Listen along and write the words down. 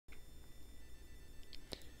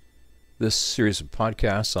This series of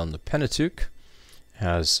podcasts on the Pentateuch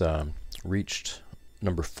has reached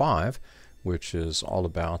number 5, which is all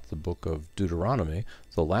about the book of Deuteronomy,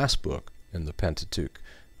 the last book in the Pentateuch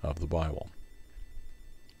of the Bible.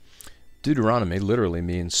 Deuteronomy literally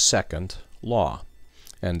means second law,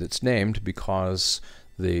 and it's named because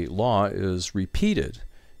the law is repeated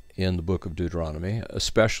in the book of Deuteronomy,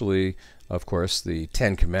 especially, of course, the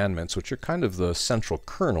Ten Commandments, which are kind of the central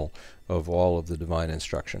kernel of all of the divine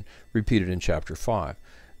instruction, repeated in chapter 5.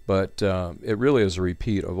 But it really is a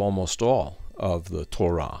repeat of almost all of the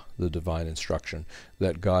Torah, the divine instruction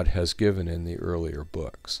that God has given in the earlier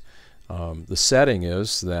books. The setting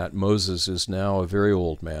is that Moses is now a very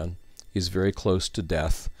old man. He's very close to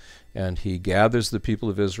death, and he gathers the people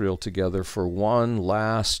of Israel together for one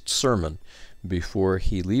last sermon before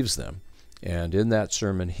he leaves them. And in that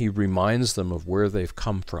sermon, he reminds them of where they've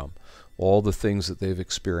come from, all the things that they've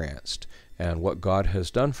experienced, and what God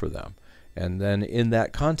has done for them. And then in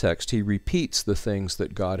that context, he repeats the things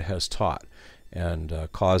that God has taught and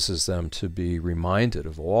causes them to be reminded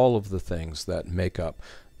of all of the things that make up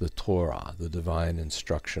the Torah, the divine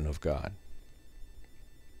instruction of God.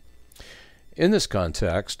 In this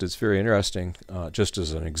context, it's very interesting, just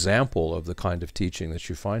as an example of the kind of teaching that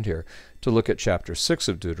you find here, to look at chapter 6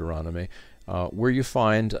 of Deuteronomy, where you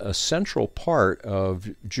find a central part of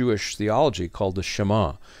Jewish theology called the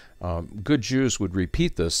Shema. Good Jews would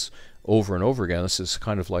repeat this over and over again. This is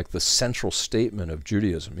kind of like the central statement of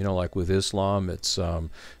Judaism. You know, like with Islam, it's,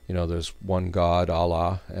 there's one God,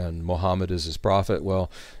 Allah, and Muhammad is his prophet.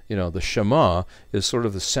 Well, the Shema is sort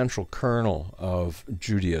of the central kernel of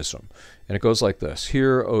Judaism. And it goes like this: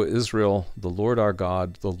 Hear, O Israel, the Lord our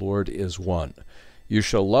God, the Lord is one. You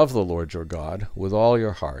shall love the Lord your God with all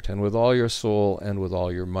your heart, and with all your soul, and with all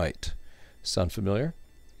your might. Sound familiar?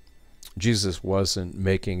 Jesus wasn't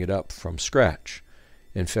making it up from scratch.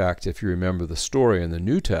 In fact, if you remember the story in the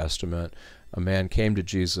New Testament, a man came to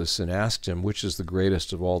Jesus and asked him, which is the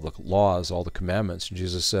greatest of all the laws, all the commandments? And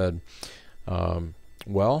Jesus said,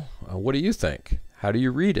 what do you think? How do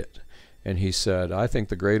you read it? And he said, I think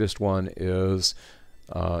the greatest one is,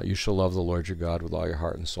 you shall love the Lord your God with all your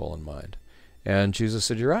heart and soul and mind. And Jesus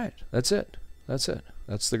said, you're right. That's it. That's it.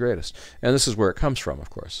 That's the greatest. And this is where it comes from,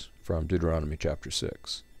 of course, from Deuteronomy chapter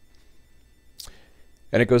 6.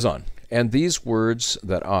 And it goes on. And these words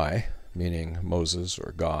that I, meaning Moses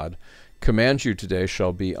or God, command you today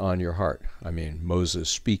shall be on your heart. I mean, Moses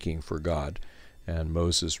speaking for God, and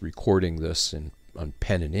Moses recording this on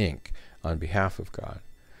pen and ink on behalf of God.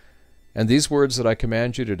 And these words that I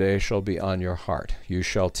command you today shall be on your heart. You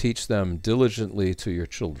shall teach them diligently to your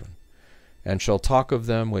children, and shall talk of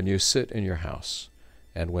them when you sit in your house,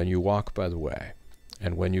 and when you walk by the way,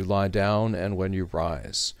 and when you lie down, and when you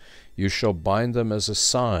rise. You shall bind them as a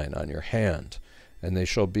sign on your hand, and they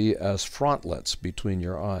shall be as frontlets between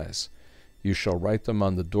your eyes. You shall write them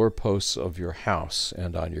on the doorposts of your house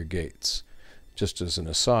and on your gates. Just as an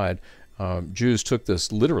aside, Jews took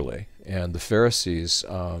this literally, and the Pharisees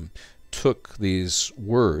took these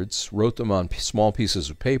words, wrote them on small pieces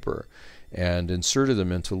of paper, and inserted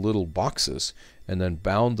them into little boxes, and then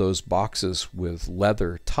bound those boxes with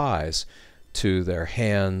leather ties to their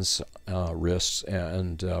hands, wrists,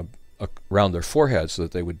 and around their foreheads so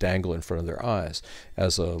that they would dangle in front of their eyes,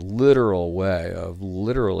 as a literal way of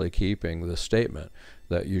literally keeping the statement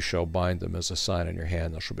that you shall bind them as a sign in your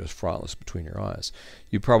hand, they shall be as frontlets between your eyes.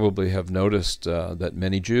 You probably have noticed that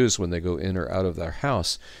many Jews, when they go in or out of their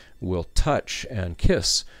house, will touch and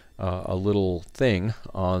kiss a little thing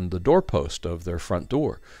on the doorpost of their front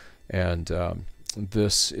door. And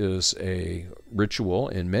this is a ritual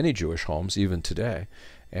in many Jewish homes, even today.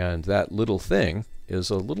 And that little thing is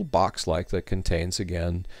a little box-like that contains,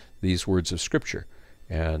 again, these words of Scripture.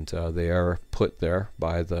 And they are put there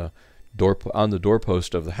by on the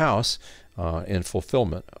doorpost of the house in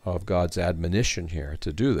fulfillment of God's admonition here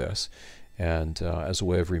to do this, and as a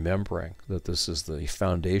way of remembering that this is the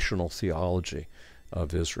foundational theology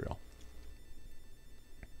of Israel.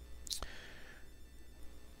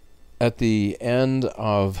 At the end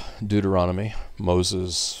of Deuteronomy,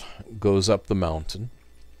 Moses goes up the mountain,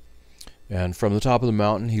 and from the top of the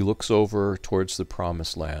mountain he looks over towards the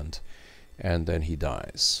promised land, and then he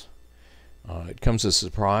dies. It comes as a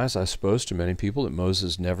surprise, I suppose, to many people that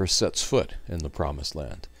Moses never sets foot in the promised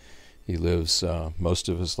land. He lives most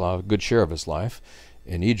of his life, a good share of his life,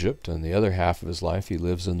 in Egypt, and the other half of his life he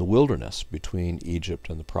lives in the wilderness between Egypt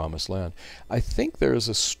and the promised land. I think there is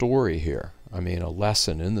a story here, a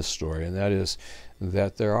lesson in the story, and that is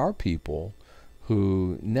that there are people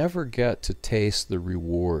who never get to taste the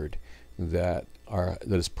reward that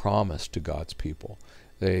is promised to God's people.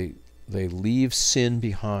 They leave sin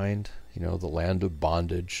behind, the land of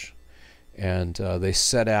bondage. And they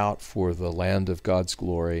set out for the land of God's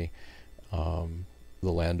glory, the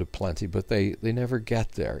land of plenty, but they never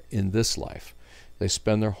get there in this life. They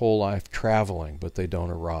spend their whole life traveling, but they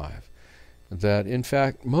don't arrive. That, in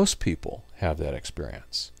fact, most people have that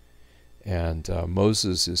experience. And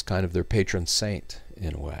Moses is kind of their patron saint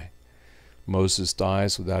in a way. Moses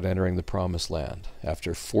dies without entering the promised land.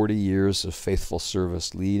 After 40 years of faithful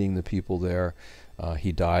service leading the people there,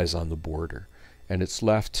 he dies on the border. And it's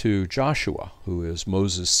left to Joshua, who is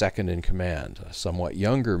Moses' second in command, a somewhat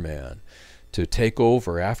younger man, to take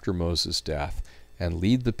over after Moses' death and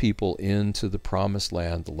lead the people into the promised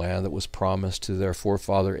land, the land that was promised to their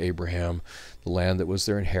forefather Abraham, the land that was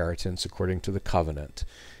their inheritance according to the covenant,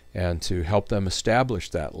 and to help them establish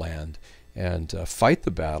that land and fight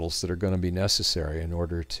the battles that are going to be necessary in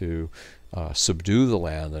order to subdue the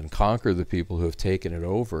land and conquer the people who have taken it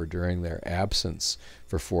over during their absence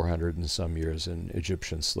for 400 and some years in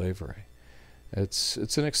Egyptian slavery. It's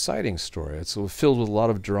an exciting story. It's filled with a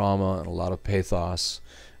lot of drama and a lot of pathos,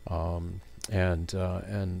 and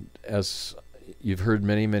as you've heard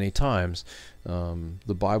many, many times,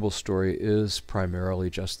 the Bible story is primarily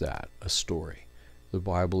just that, a story. The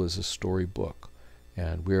Bible is a story book,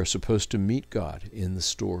 and we are supposed to meet God in the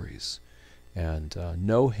stories and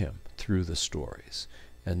know Him through the stories,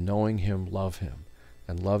 and knowing Him, love Him,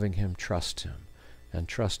 and loving Him, trust Him, and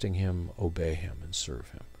trusting Him, obey Him, and serve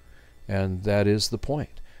Him. And that is the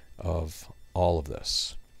point of all of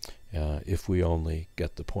this, if we only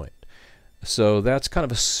get the point. So that's kind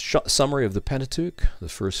of a summary of the Pentateuch, the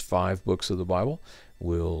first 5 books of the Bible.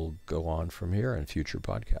 We'll go on from here in future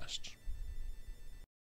podcasts.